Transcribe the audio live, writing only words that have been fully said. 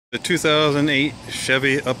The 2008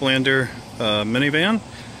 Chevy Uplander minivan.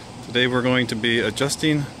 Today we're going to be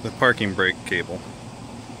adjusting the parking brake cable.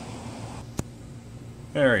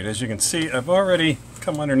 Alright, as you can see, I've already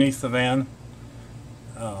come underneath the van.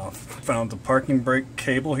 Found the parking brake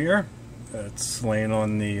cable here. It's laying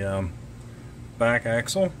on the back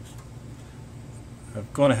axle.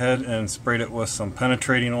 I've gone ahead and sprayed it with some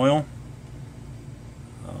penetrating oil.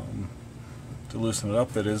 To loosen it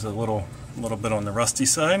up, it is a little bit on the rusty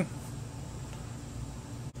side.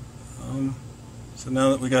 So now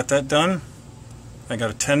that we got that done, I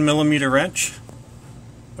got a 10mm wrench,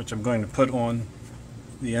 which I'm going to put on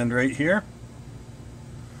the end right here,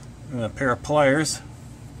 and a pair of pliers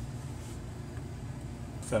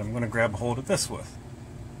that I'm going to grab a hold of this with.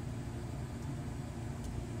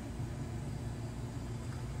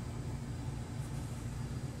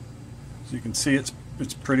 As you can see, it's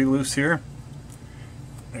pretty loose here.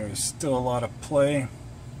 There's still a lot of play.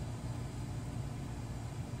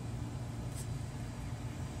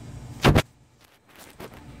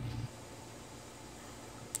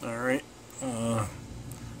 Alright,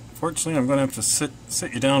 fortunately I'm going to have to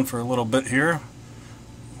sit you down for a little bit here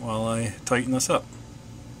while I tighten this up.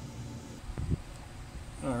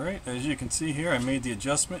 Alright, as you can see here, I made the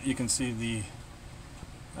adjustment. You can see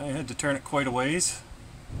I had to turn it quite a ways.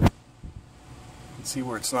 See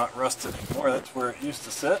where it's not rusted anymore. That's where it used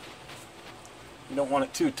to sit. You don't want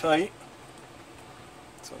it too tight,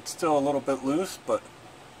 so it's still a little bit loose, but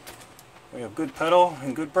we have good pedal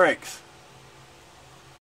and good brakes.